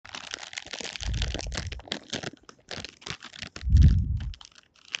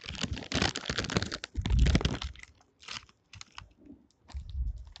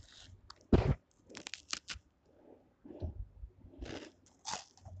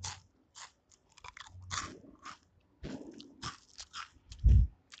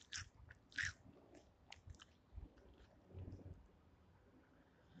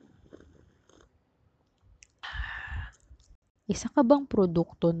Isa ka bang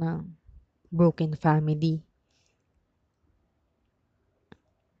produkto ng broken family?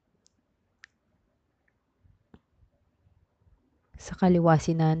 Sa kaliwa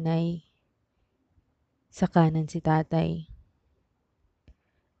si nanay, sa kanan si tatay.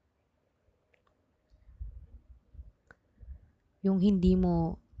 Yung hindi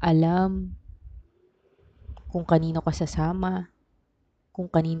mo alam kung kanino ka sasama,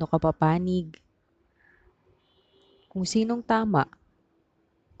 kung kanino ka papanig, kung sinong tama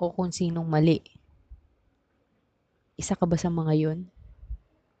o kung sinong mali. Isa ka ba sa mga yun?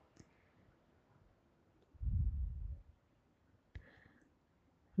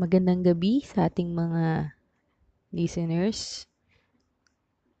 Magandang gabi sa ating mga listeners.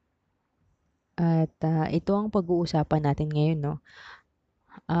 At ito ang pag-uusapan natin ngayon, no?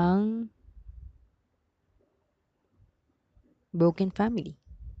 Ang broken family.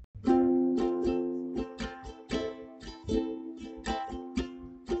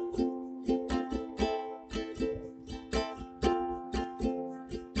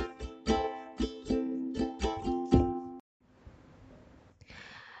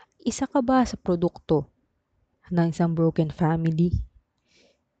 Isa ka ba sa produkto ng isang broken family?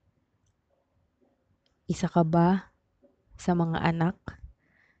 Isa ka ba sa mga anak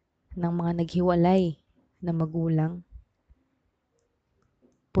ng mga naghiwalay na magulang?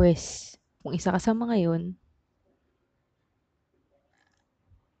 Pues, kung isa ka sa mga yun,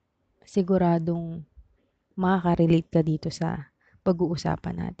 siguradong makaka-relate ka dito sa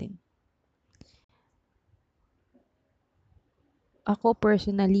pag-uusapan natin. Ako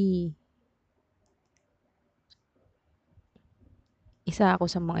personally, isa ako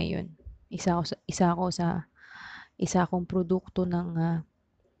sa mga yun. Isa akong produkto ng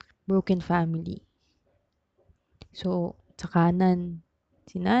broken family. So, sa kanan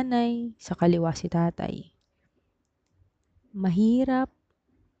si nanay, sa kaliwa si tatay. Mahirap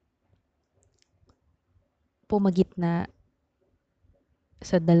pumagitna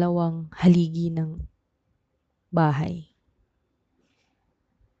sa dalawang haligi ng bahay.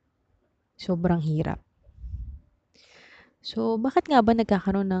 Sobrang hirap. So, bakit nga ba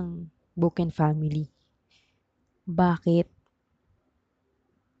nagkakaroon ng broken family? Bakit?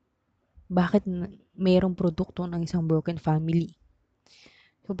 Bakit mayroong produkto ng isang broken family?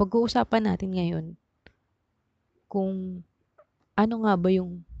 So, pag-uusapan natin ngayon kung ano nga ba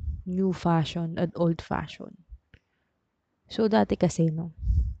yung new fashion at old fashion. So, dati kasi, no?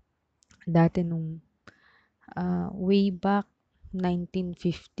 Dati nung way back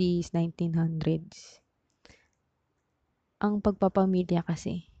 1950s, 1900s, ang pagpapamilya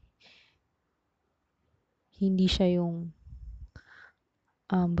kasi, hindi siya yung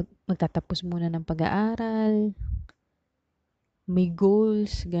magtatapos muna ng pag-aaral, may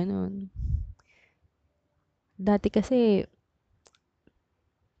goals, ganun. Dati kasi,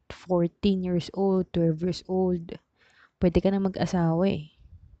 14 years old, 12 years old, pwede ka na mag-asawa eh.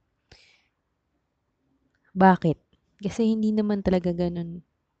 Bakit? Kasi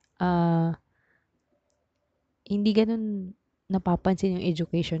ah, hindi ganun napapansin yung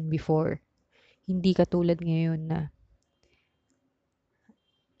education before. Hindi katulad ngayon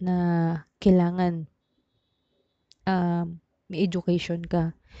na kailangan may education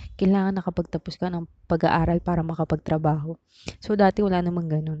ka. Kailangan nakapagtapos ka ng pag-aaral para makapagtrabaho. So, dati wala namang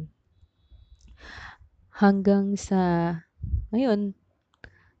ganun. Hanggang sa ngayon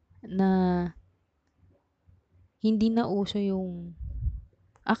na hindi na uso yung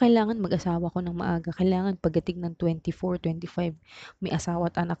kailangan mag-asawa ko ng maaga. Kailangan pagdating ng 24, 25, may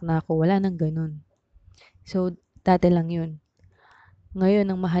asawa at anak na ako. Wala nang ganun. So, dati lang yun. Ngayon,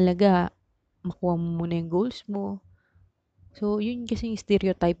 ang mahalaga, makuha mo muna yung goals mo. So, yun kasi yung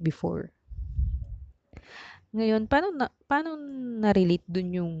stereotype before. Ngayon, paano na-relate dun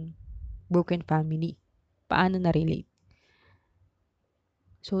yung broken family? Paano na-relate?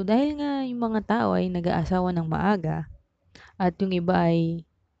 So, dahil nga yung mga tao ay nag-aasawa ng maaga at yung iba ay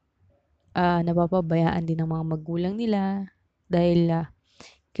napapabayaan din ng mga magulang nila dahil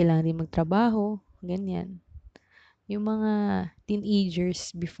kailangan din magtrabaho, ganyan. Yung mga teenagers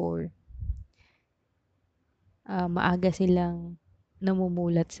before, maaga silang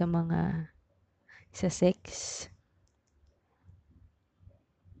namumulat sa sex.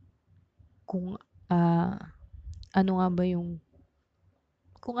 Kung ah, ano nga ba yung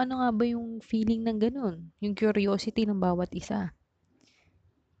kung ano nga ba yung feeling ng ganun, yung curiosity ng bawat isa.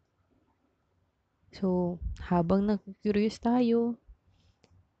 So, habang nag-curious tayo,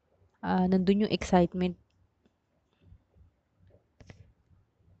 nandun yung excitement.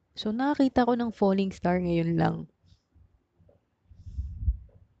 So, nakakita ko ng falling star ngayon lang.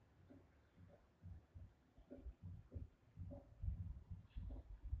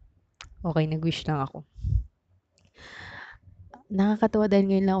 Okay, nag-wish lang ako. Nakakatawa dahil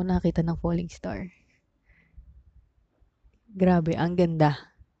ngayon lang ako nakakita ng falling star. Grabe, ang ganda.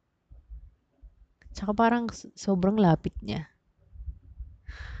 Tsaka parang sobrang lapit niya.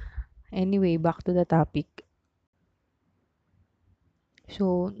 Anyway, back to the topic.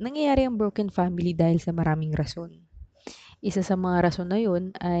 So, nangyayari ang broken family dahil sa maraming rason. Isa sa mga rason na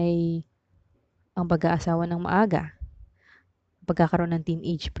yun ay ang pag-aasawa ng maaga, pagkakaroon ng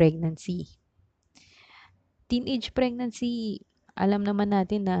teenage pregnancy. Teenage pregnancy, alam naman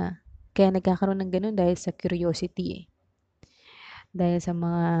natin na kaya nagkakaroon ng ganun dahil sa curiosity eh. Dahil sa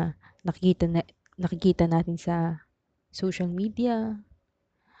mga nakikita natin sa social media,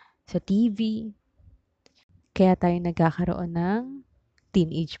 sa TV, kaya tayo nagkakaroon ng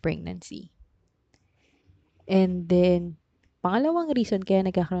teenage pregnancy. And then, pangalawang reason kaya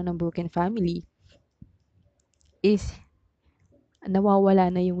nagkakaroon ng broken family is nawawala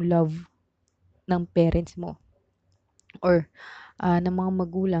na yung love ng parents mo or ng mga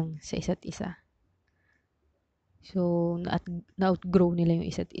magulang sa isa't isa. So, na-outgrow nila yung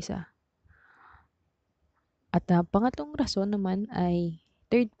isa't isa. At pangatlong rason naman ay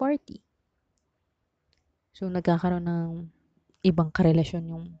third party. So, nagkakaroon ng ibang karelasyon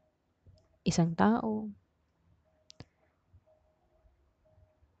yung isang tao.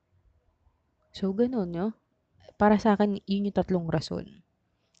 So, ganun, no? Para sa akin, yun yung tatlong rason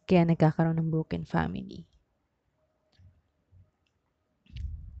kaya nagkakaroon ng broken family.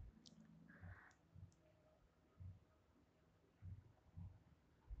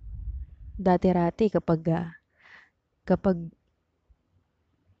 Dati-rati kapag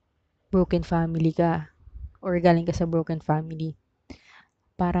broken family ka or galing ka sa broken family,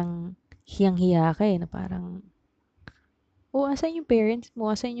 parang hiyang-hiya ka eh, na parang, oh, asan yung parents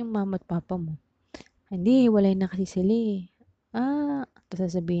mo? Asan yung mama at papa mo? Hindi, walay na kasi sila eh. Tapos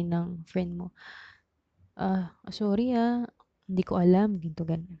sasabihin ng friend mo, sorry hindi ko alam, ginto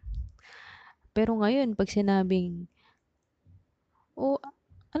ganun. Pero ngayon, pag sinabing, oh,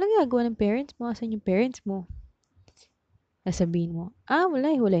 ano ginagawa ng parents mo? Asan yung parents mo? Sasabihin mo,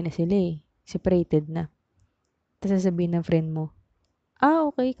 wala eh, walay na sila eh. Separated na. Tapos sasabihin ng friend mo,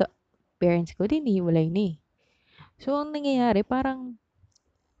 okay, parents ko din, hiwalay na eh. So, ang nangyayari, parang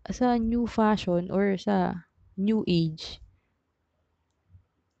sa new fashion or sa new age,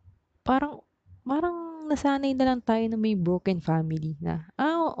 parang, parang nasanay na lang tayo na may broken family na,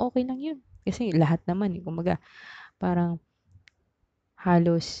 okay lang yun. Kasi lahat naman, kumaga, parang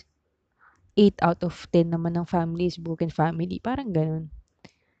halos 8 out of 10 naman ng family is broken family. Parang ganun.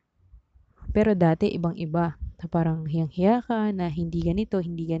 Pero dati, ibang-iba. Na parang hiyang-hiya ka na hindi ganito,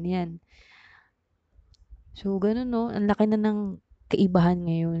 hindi ganyan. So, ganun no. Ang laki na ng kaibahan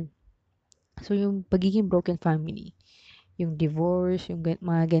ngayon. So, yung pagiging broken family, yung divorce, yung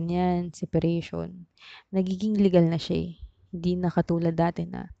mga ganyan, separation, nagiging legal na siya eh. Hindi na katulad dati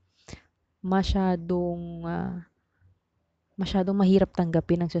na masyadong, masyadong mahirap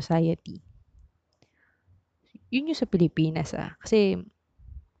tanggapin ng society. Yun yung sa Pilipinas Kasi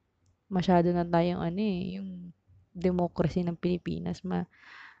masyado na tayong yung democracy ng Pilipinas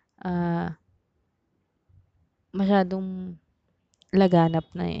masyadong laganap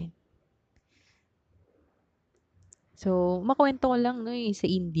na eh. So, makwento ko lang sa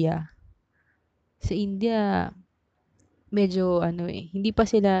India. Sa India, medyo hindi pa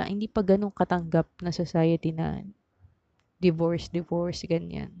ganun katanggap na society na divorce,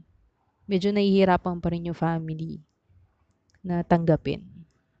 ganyan. Medyo nahihirapan pa rin yung family na tanggapin.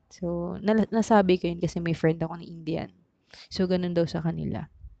 So, nasabi ko yun kasi may friend ako na Indian. So, ganun daw sa kanila.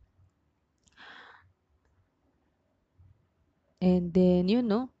 And then,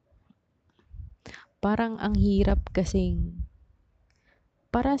 parang ang hirap kasing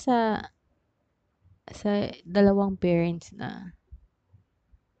para sa dalawang parents na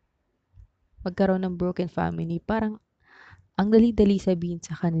magkaroon ng broken family, parang ang dali-dali sabihin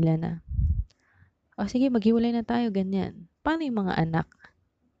sa kanila na, sige, maghiwalay na tayo, ganyan. Paano yung mga anak?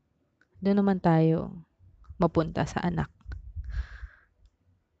 Doon naman tayo mapunta sa anak.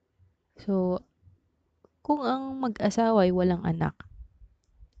 So, kung ang mag-asawa ay walang anak,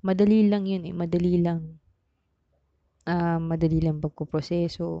 madali lang yun eh. Madali lang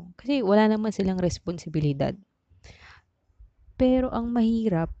pagkuproseso. Kasi wala naman silang responsibilidad. Pero ang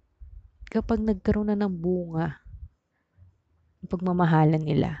mahirap, kapag nagkaroon na ng bunga, yung pagmamahalan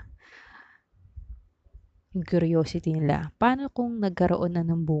nila, yung curiosity nila, paano kung nagkaroon na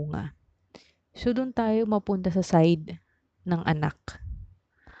ng bunga? So, doon tayo mapunta sa side ng anak.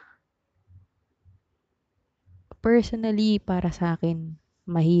 Personally, para sa akin,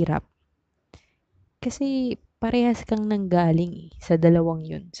 mahirap. Kasi, parehas kang nanggaling sa dalawang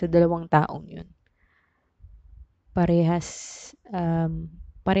yun, sa dalawang taong yun. Parehas,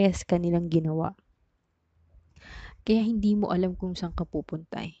 parehas kanilang ginawa. Kaya hindi mo alam kung saan ka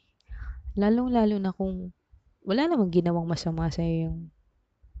pupunta eh. Lalong-lalo na kung wala namang ginawang masama sa'yo yung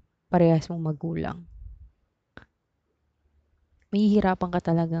parehas mong magulang. Mahihirapan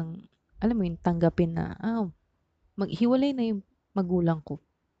ka talagang, alam mo yun, tanggapin na, maghiwalay na yung magulang ko.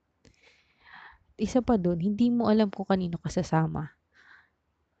 Isa pa dun, hindi mo alam kung kanino ka sasama.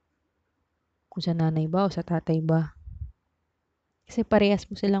 Kung sa nanay ba o sa tatay ba. Kasi parehas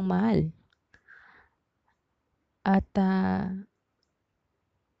mo silang mahal. At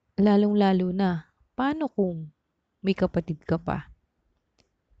lalong-lalo na, paano kung may kapatid ka pa?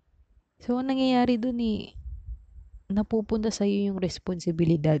 So, ang nangyayari dun napupunta sa'yo yung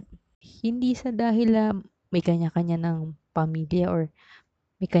responsibilidad. Hindi sa dahil may kanya-kanya ng pamilya or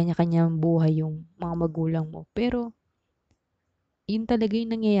may kanya-kanyang buhay yung mga magulang mo. Pero, yun talaga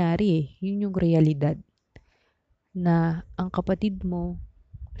yung nangyayari eh. Yun yung realidad. Na ang kapatid mo,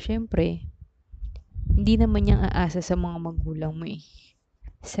 syempre, hindi naman niyang aasa sa mga magulang mo eh.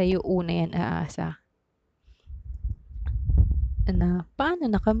 Sa'yo una yan aasa. Na, paano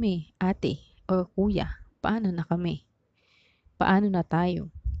na kami, ate o kuya? Paano na kami? Paano na tayo?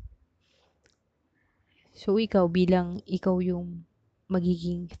 So, ikaw yung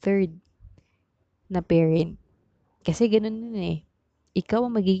magiging third na parent. Kasi ganun yun eh. Ikaw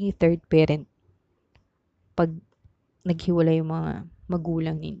ang magiging third parent pag naghiwalay yung mga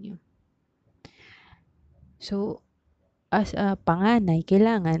magulang ninyo. So, as a panganay,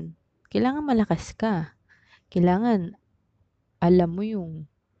 kailangan malakas ka. Kailangan alam mo yung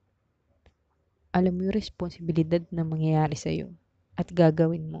responsibilidad na mangyayari sa'yo at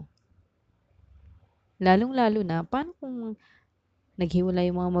gagawin mo. Lalong-lalo na, paano kung naghiwalay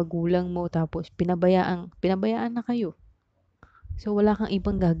yung mga magulang mo tapos pinabayaan na kayo? So, wala kang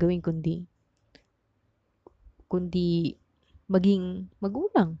ibang gagawin kundi maging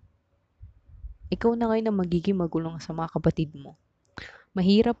magulang. Ikaw na ngayon ang magiging magulang sa mga kapatid mo.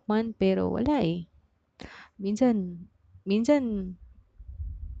 Mahirap man, pero wala eh. Minsan,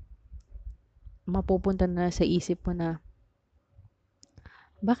 mapupunta na sa isip mo na,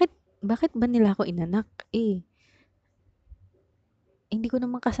 bakit, bakit ba nila ako inanak? Hindi ko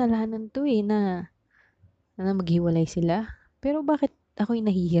naman kasalanan to na maghiwalay sila. Pero bakit ako'y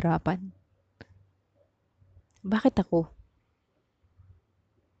nahihirapan? Bakit ako?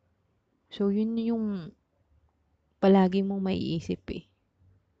 So, yun yung palagi mong maiisip eh.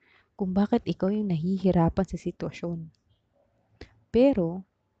 Kung bakit ikaw yung nahihirapan sa sitwasyon. Pero,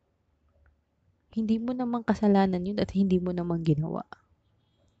 hindi mo naman kasalanan yun at hindi mo naman ginawa.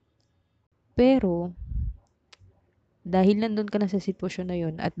 Pero, dahil nandun ka na sa sitwasyon na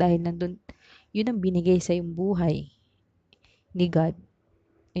yun at dahil yun ang binigay sa yung buhay ni God,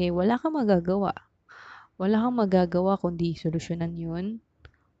 wala kang magagawa. Wala kang magagawa kundi solusyonan yun,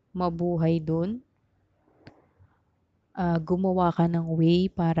 mabuhay dun, gumawa ka ng way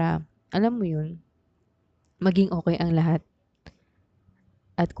para, alam mo yun, maging okay ang lahat.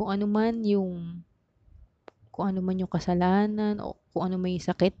 At kung ano man yung kasalanan o kung ano man yung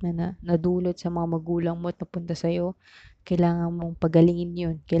sakit na nadulot sa mga magulang mo at napunta sa'yo, kailangan mong pagalingin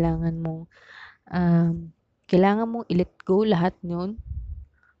yun. Um, kailangan mong i-let go lahat yun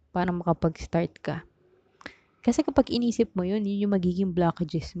para makapag-start ka. Kasi kapag inisip mo yun yung magiging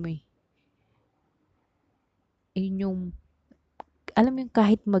blockages mo eh. Yun yung, alam mo yung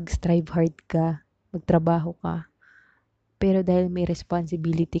kahit mag-strive hard ka, magtrabaho ka, pero dahil may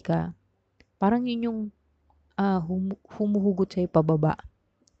responsibility ka, parang yun yung humuhugot sa'yo pababa.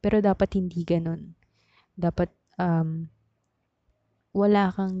 Pero dapat hindi ganun. Dapat wala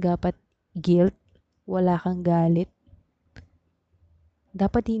kang dapat guilt, wala kang galit.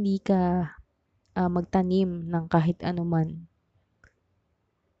 Dapat hindi ka magtanim ng kahit anuman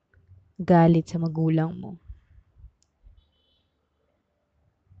galit sa magulang mo.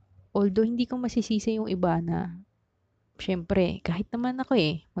 Although hindi ko masisisi yung iba na syempre, kahit naman ako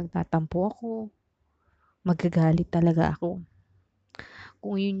magtatampo ako, magagalit talaga ako.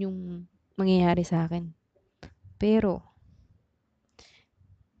 Kung yun yung mangyayari sa akin. Pero,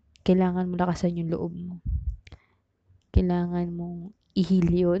 kailangan mo lakasan yung loob mo. Kailangan mong i-heal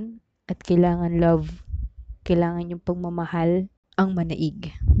yun at kailangan love. Kailangan yung pagmamahal ang manaig.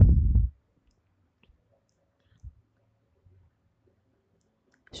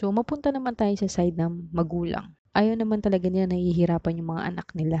 So, mapunta naman tayo sa side ng magulang. Ayaw naman talaga nila nahihirapan yung mga anak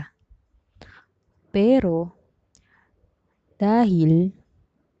nila. Pero, dahil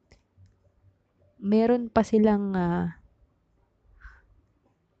meron pa silang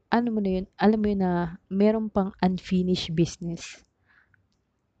ano mo na yun, alam mo yun na meron pang unfinished business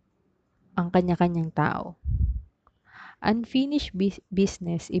ang kanya-kanyang tao. Unfinished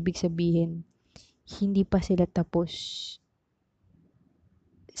business, ibig sabihin, hindi pa sila tapos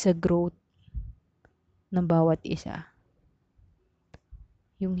sa growth ng bawat isa.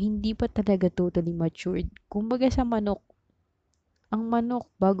 Yung hindi pa talaga totally matured. Kumbaga sa manok, ang manok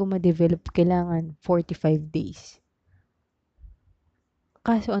bago ma-develop kailangan 45 days.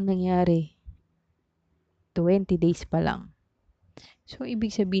 Kaso ang nangyari, 20 days pa lang. So,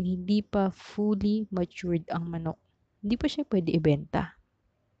 ibig sabihin, hindi pa fully matured ang manok. Hindi pa siya pwede ibenta.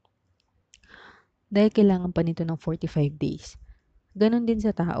 Dahil kailangan pa nito ng 45 days. Ganon din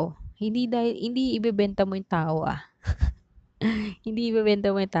sa tao. Hindi ibebenta mo yung tao Hindi ibebenta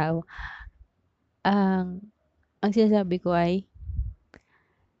mo yung tao. Ang sinasabi ko ay,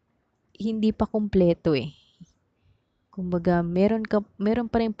 hindi pa kumpleto eh. Kumbaga, meron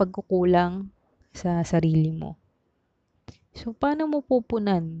pa rin pagkukulang sa sarili mo. So, paano mo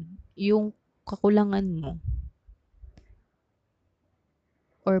pupunan yung kakulangan mo?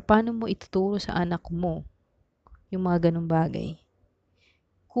 Or paano mo ituturo sa anak mo yung mga ganong bagay?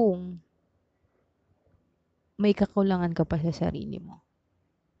 Kung may kakulangan ka pa sa sarili mo.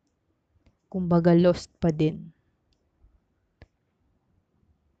 Kumbaga, lost pa din.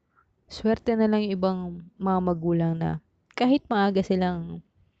 Swerte na lang yung ibang mga magulang na kahit maaga silang,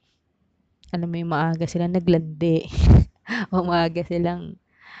 alam mo yung maaga silang naglandi o maaga silang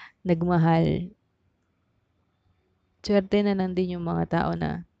nagmahal. Swerte na lang din yung mga tao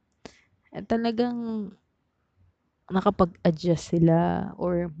na talagang nakapag-adjust sila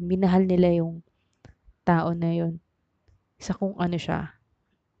or minahal nila yung tao na yun sa kung ano siya.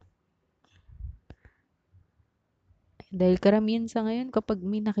 Dahil karamihan sa ngayon kapag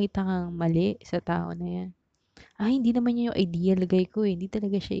may nakita kang mali sa tao na yan, hindi naman niya yung ideal guy ko eh. Hindi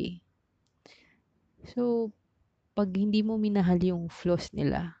talaga siya eh. So, pag hindi mo minahal yung flaws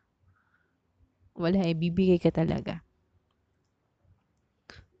nila, wala eh, bibigay ka talaga.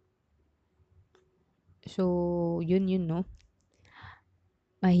 So, yun no.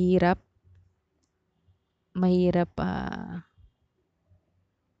 Mahirap, mahirap,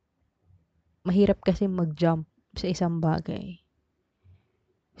 mahirap kasi mag-jump sa isang bagay.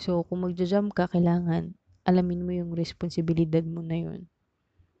 So, kung magja-jump ka, kailangan alamin mo yung responsibilidad mo na yun.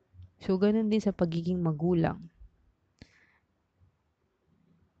 So, ganun din sa pagiging magulang.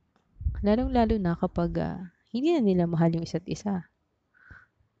 Lalong-lalo na kapag hindi na nila mahal yung isa't isa.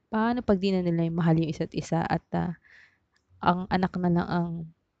 Paano pag di na nila mahal yung isa't isa at ang anak na lang ang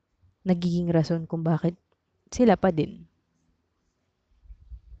nagiging rason kung bakit sila pa din.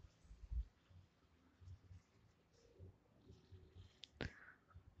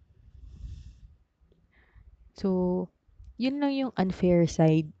 So, yun lang yung unfair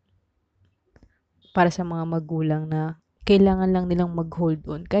side para sa mga magulang na kailangan lang nilang mag-hold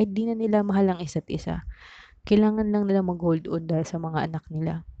on. Kahit di na nila mahal ang isa't isa, kailangan lang nila mag-hold on dahil sa mga anak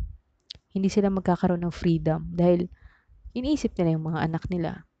nila. Hindi sila magkakaroon ng freedom dahil iniisip nila yung mga anak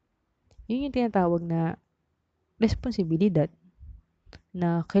nila. Yun yung tinatawag na responsibilidad,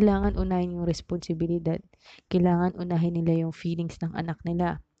 na kailangan unahin yung responsibilidad. Kailangan unahin nila yung feelings ng anak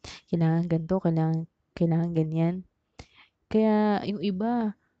nila. Kailangan ganito, kailangan ganyan. Kaya yung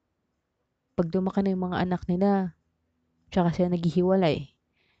iba, pag lumaki na yung mga anak nila, tsaka sila naghihiwalay.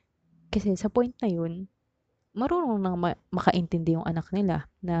 Kasi sa point na yun, marunong nang makaintindi yung anak nila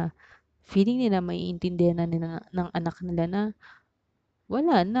na feeling nila maiintindihan na nila ng anak nila na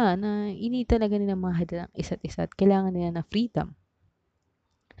wala na hindi talaga nila mahal ang isa't isa at kailangan nila na freedom.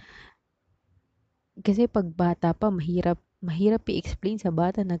 Kasi pag bata pa, mahirap i-explain sa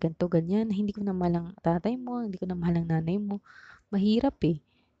bata na ganito, ganyan, na hindi ko na mahal ang tatay mo, hindi ko na mahal ang nanay mo. Mahirap eh.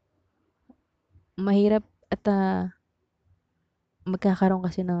 Mahirap at magkakaroon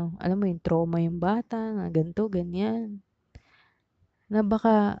kasi ng, alam mo yung trauma yung bata, na ganito, ganyan. Na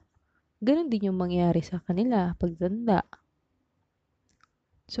baka, ganun din yung mangyari sa kanila pagtanda.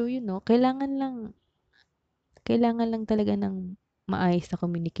 So, kailangan lang talaga ng maayos na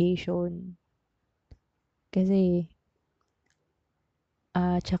communication. Kasi,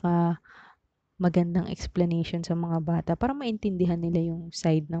 tsaka, magandang explanation sa mga bata para maintindihan nila yung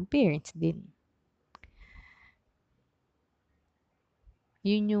side ng parents din.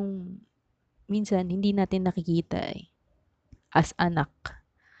 Yun yung minsan hindi natin nakikita eh, as anak.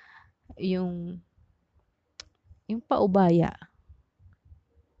 Yung paubaya.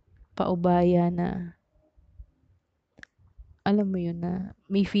 Paubaya na alam mo yun na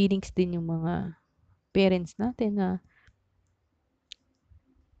may feelings din yung mga parents natin na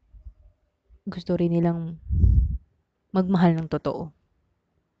gusto rin nilang magmahal ng totoo.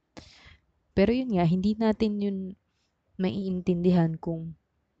 Pero yun nga, hindi natin yun maiintindihan kung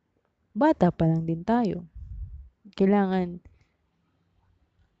bata pa lang din tayo. Kailangan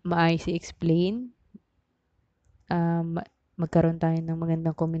maayos i-explain, magkaroon tayo ng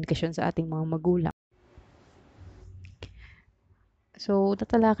magandang komunikasyon sa ating mga magulang. So,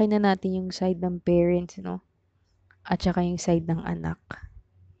 tatalakay na natin yung side ng parents, no? At saka yung side ng anak.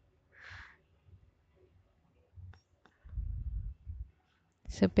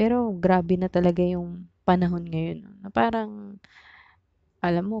 So, pero grabe na talaga yung panahon ngayon, no? Na parang,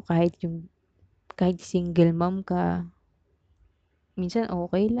 alam mo, kahit single mom ka, minsan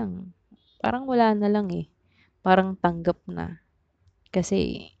okay lang. Parang wala na lang eh. Parang tanggap na.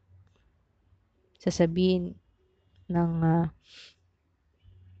 Kasi, sasabihin ng,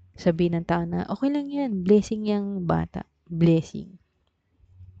 sabihin ng tao na, okay lang yan, blessing yung bata. Blessing.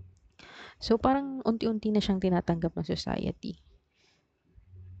 So, parang unti-unti na siyang tinatanggap ng society.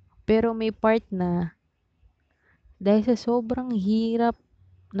 Pero may part na, dahil sa sobrang hirap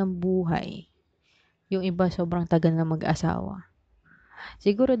ng buhay, yung iba sobrang tagal na mag-asawa.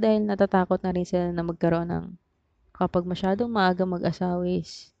 Siguro dahil natatakot na rin sila na magkaroon ng, kapag masyadong maaga mag-asawa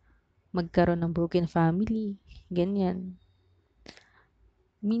is, magkaroon ng broken family, ganyan.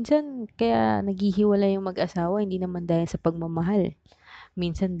 Minsan, kaya naghihiwalay yung mag-asawa, hindi naman dahil sa pagmamahal.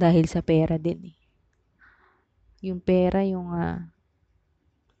 Minsan dahil sa pera din eh. Yung pera,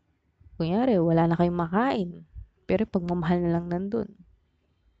 kunyari, wala na kayong makain. Pero pagmamahal na lang nandun.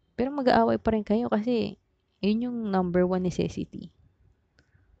 Pero mag-aaway pa rin kayo kasi yun yung number one necessity.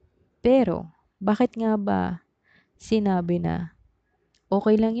 Pero, bakit nga ba sinabi na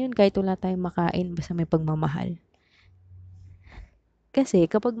okay lang yun kahit wala tayong makain basta may pagmamahal? Kasi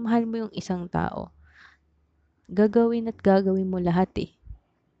kapag mahal mo yung isang tao, gagawin at gagawin mo lahat eh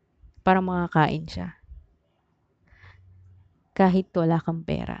para makakain siya kahit wala kang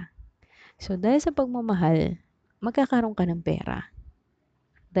pera. So, dahil sa pagmamahal, magkakaroon ka ng pera.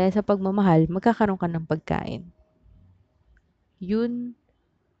 Dahil sa pagmamahal, magkakaroon ka ng pagkain. Yun,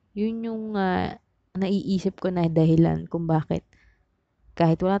 yun yung naiisip ko na dahilan kung bakit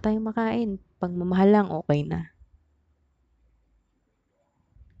kahit wala tayong makain, pagmamahal lang okay na.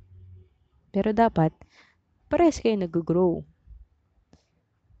 Pero dapat, parehas kayo nag-grow.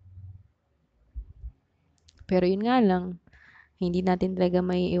 Pero yun nga lang, hindi natin talaga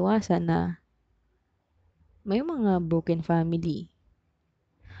may iwasan na may mga broken family.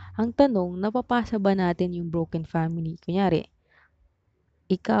 Ang tanong, napapasa ba natin yung broken family? Kunyari,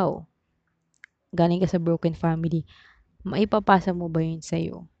 ikaw, galing ka sa broken family, maipapasa mo ba yun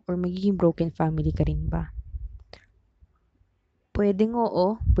sa'yo? Or magiging broken family ka rin ba? Pwedeng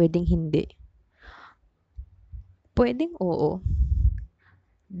oo, pwedeng hindi. Pwedeng oo,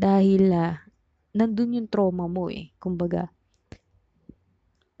 dahil nandun yung trauma mo eh. Kumbaga,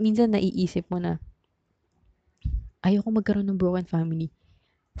 minsan naiisip mo na, ayoko magkaroon ng broken family.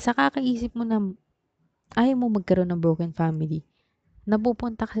 Sa kakaisip mo na ayaw mo magkaroon ng broken family,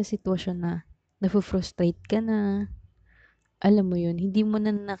 napupunta ka sa sitwasyon na nafu-frustrate ka na, alam mo yun, hindi mo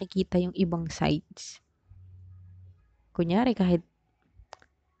na nakikita yung ibang sides. Kunyari, kahit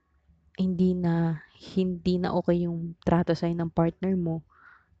hindi na hindi na okay yung trato sa'yo ng partner mo,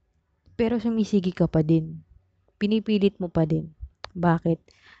 pero sumisigi ka pa din. Pinipilit mo pa din. Bakit?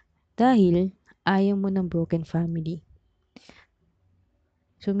 Dahil ayaw mo ng broken family.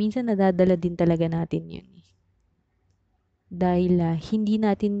 So, minsan nadadala din talaga natin yun. Dahil hindi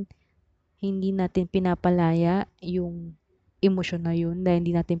natin pinapalaya yung emosyon na yun. Dahil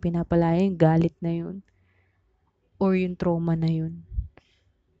hindi natin pinapalaya yung galit na yun. Or yung trauma na yun.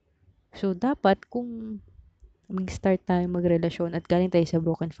 So, dapat kung mag-start tayo magrelasyon at galing tayo sa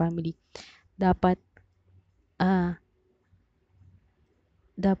broken family, dapat,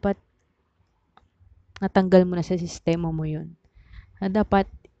 dapat natanggal mo na sa sistema mo yun. Na dapat,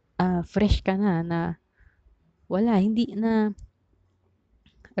 fresh ka na wala, hindi na,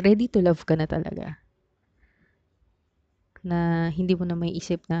 ready to love ka na talaga. Na hindi mo na may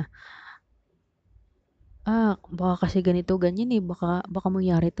isip na, baka kasi ganito, ganyan eh, baka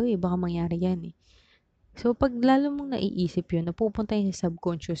mangyari to eh, baka mangyari yan eh. So, pag lalo mong naiisip yun, napupunta yun sa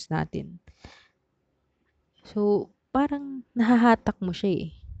subconscious natin. So, parang nahahatak mo siya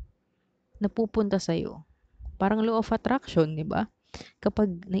eh. Napupunta sa'yo. Parang law of attraction, di ba?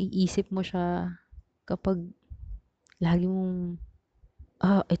 Kapag naiisip mo siya, kapag lagi mong,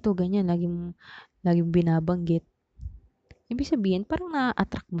 ito, ganyan, lagi mong binabanggit. Ibig sabihin, parang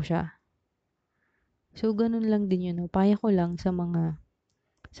na-attract mo siya. So, ganun lang din yun. No? Payo ko lang sa mga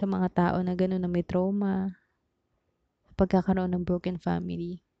tao na ganun na may trauma, pagkakaroon ng broken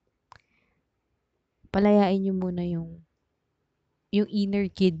family, palayain nyo muna yung inner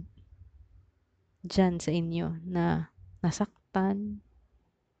kid diyan sa inyo na nasaktan,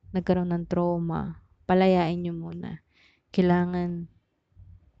 nagkaroon ng trauma, palayain niyo muna. Kailangan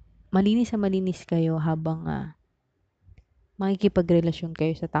malinis kayo habang makikipagrelasyon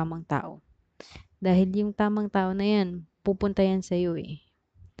kayo sa tamang tao. Dahil yung tamang tao na yan, pupunta yan sa'yo eh.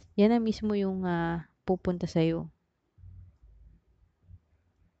 Yan na mismo yung pupunta sa'yo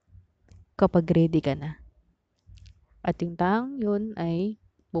kapag ready ka na. At yung taong yun ay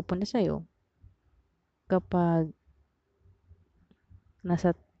pupunta sa'yo kapag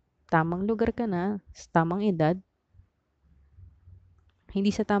nasa tamang lugar ka na, sa tamang edad, hindi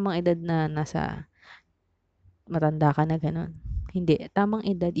sa tamang edad na nasa matanda ka na ganun. Hindi. Tamang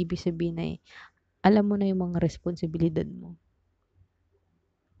edad, ibig sabihin ay alam mo na yung mga responsibilidad mo.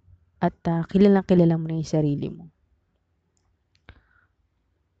 At kilalang kilala mo na yung sarili mo.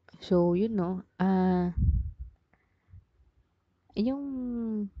 So, yun no. Yung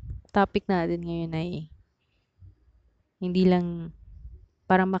topic natin ngayon ay hindi lang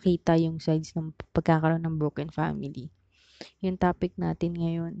para makita yung sides ng pagkakaroon ng broken family. Yung topic natin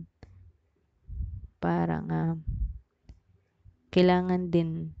ngayon, parang kailangan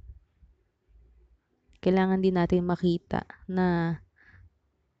din natin makita na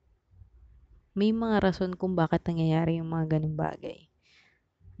may mga rason kung bakit nangyayari yung mga ganung bagay.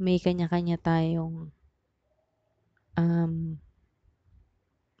 May kanya-kanya tayong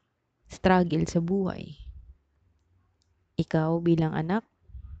struggle sa buhay. Ikaw bilang anak,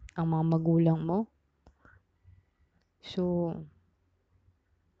 ang mga magulang mo. So,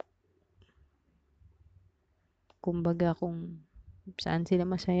 kumbaga kung saan sila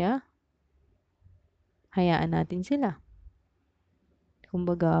masaya, hayaan natin sila.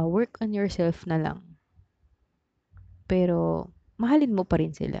 Kumbaga, work on yourself na lang. Pero, mahalin mo pa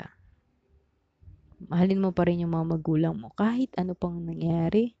rin sila. Mahalin mo pa rin yung mga magulang mo kahit ano pang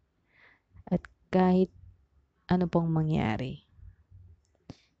nangyari at kahit ano pang mangyari.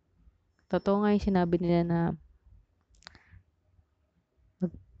 Totoo nga yung sinabi nila na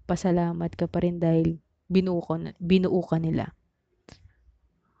magpasalamat ka pa rin dahil binuo ka nila.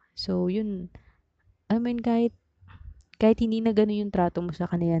 So, yun. I mean, kahit hindi na gano'n yung trato mo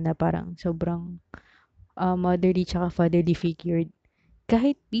sa kanila na parang sobrang motherly tsaka fatherly figure,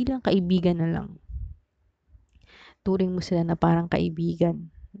 kahit bilang kaibigan na lang, turing mo sila na parang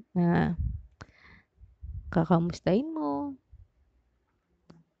kaibigan na kakamustahin mo,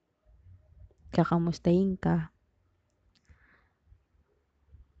 kakamustahin ka.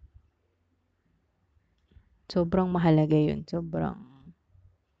 Sobrang mahalaga yun.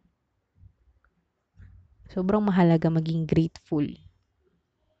 Sobrang mahalaga maging grateful.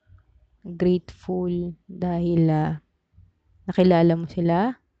 Grateful dahil nakilala mo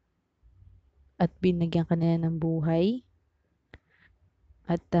sila at binigyan ka nila ng buhay.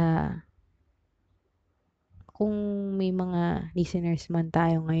 At kung may mga listeners man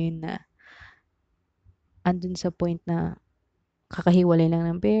tayo ngayon na andun sa point na kakahiwalay lang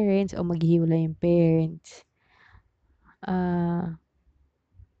ng parents o maghihiwalay yung parents,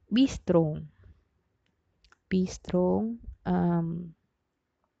 be strong. Be strong.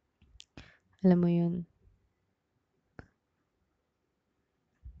 Alam mo yun,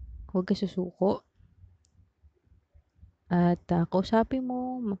 huwag ka susuko. At kausapin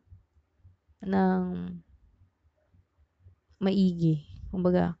mo ng maigi.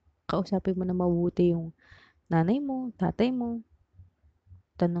 Kumbaga, kausapin mo na mabuti yung nanay mo, tatay mo.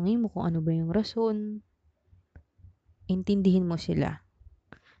 Tanungin mo kung ano ba yung rason. Intindihin mo sila.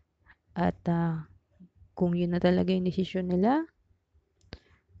 At kung yun na talaga yung desisyon nila,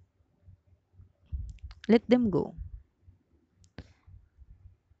 let them go.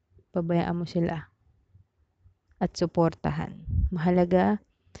 Pabayaan mo sila. At suportahan. Mahalaga,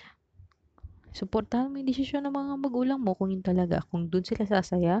 suportahan mo yung desisyon ng mga magulang mo kung yun talaga. Kung dun sila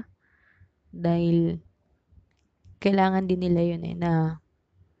sasaya, dahil kailangan din nila yun na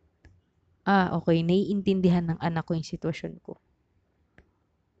okay, naiintindihan ng anak ko yung sitwasyon ko.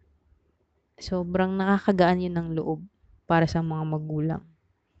 Sobrang nakakagaan yun ng loob para sa mga magulang.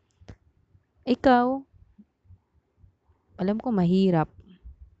 Ikaw, alam ko mahirap.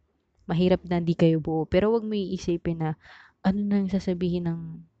 Mahirap na di kayo buo. Pero wag mo iisipin na ano nang sasabihin ng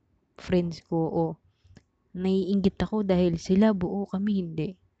friends ko o naiinggit ako dahil sila buo kami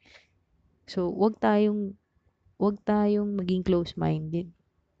hindi. So, wag tayong maging close-minded.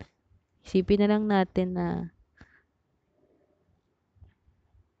 Isipin na lang natin na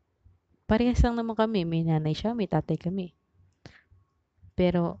parehas lang naman kami. May nanay siya, may tatay kami.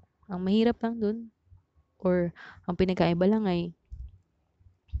 Pero, ang mahirap lang dun, or ang pinagkaiba lang ay,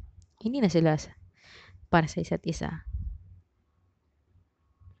 hindi na sila para sa isa't isa.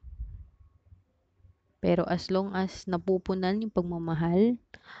 Pero as long as napupunan yung pagmamahal,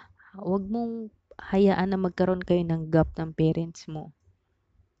 huwag mong hayaan na magkaroon kayo ng gap ng parents mo.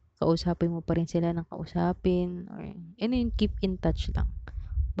 Kausapin mo pa rin sila ng kausapin, or keep in touch lang.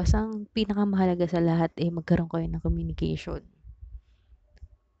 Basta ang pinakamahalaga sa lahat magkaroon kayo ng communication.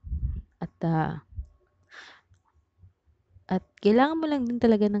 At kailangan mo lang din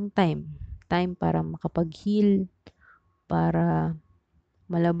talaga ng time. Time para makapag-heal, para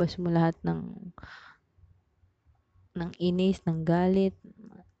malabas mo lahat ng inis, ng galit.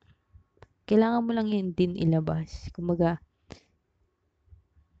 Kailangan mo lang yun din ilabas. Kumbaga,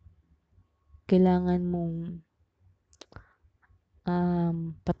 kailangan mong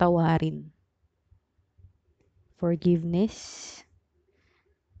patawarin. Forgiveness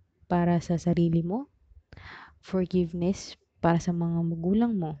para sa sarili mo. Forgiveness para sa mga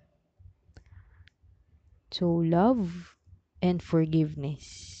magulang mo. So, love and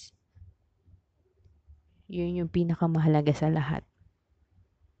forgiveness. Yun yung pinakamahalaga sa lahat.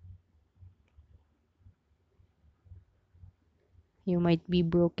 You might be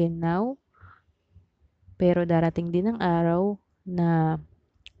broken now, pero darating din ang araw na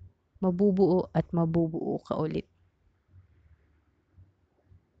mabubuo at mabubuo ka ulit.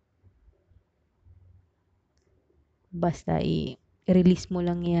 Basta i-release mo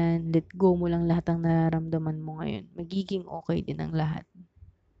lang yan, let go mo lang lahat ng nararamdaman mo ngayon. Magiging okay din ang lahat.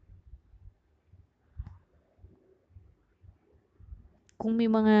 Kung may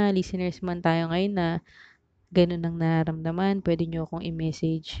mga listeners man tayo ngayon na ganun ang nararamdaman, pwede nyo akong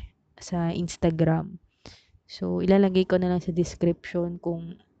i-message sa Instagram. So, ilalagay ko na lang sa description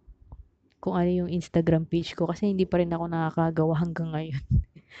kung ano yung Instagram page ko kasi hindi pa rin ako nakakagawa hanggang ngayon.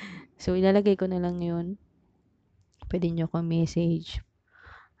 So, ilalagay ko na lang yun. Pwede nyo akong message.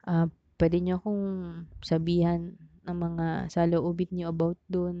 Pwede nyo akong sabihan ng mga saloobin nyo about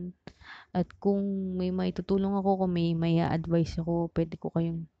dun. At kung may maitutulong ako, kung may advice ako, pwede ko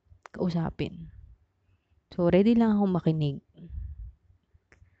kayong kausapin. So, ready lang akong makinig.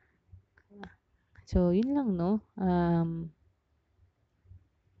 So, yun lang, no?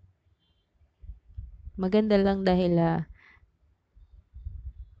 Maganda lang dahil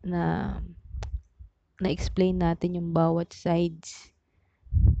na-explain natin yung bawat sides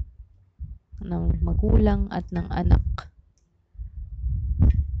ng magulang at ng anak.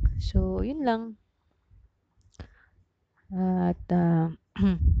 So, yun lang. At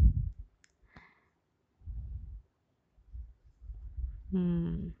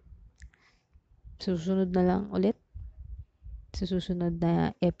susunod na lang ulit sa susunod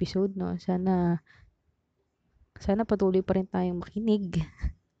na episode, no? Sana patuloy pa rin tayong makinig.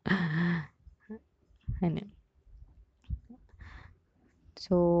 Ano?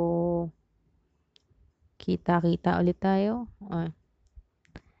 So, kita-kita ulit tayo.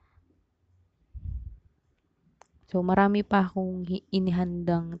 So, marami pa akong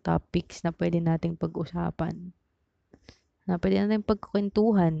inihandang topics na pwede nating pag-usapan. Na pwede nating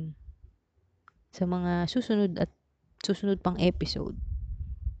pagkwentuhan sa mga susunod pang episode.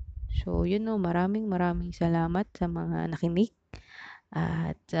 So, yun, no, maraming salamat sa mga nakinig.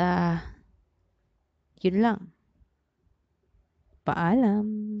 At yun lang.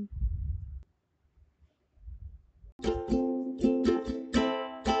 Paalam.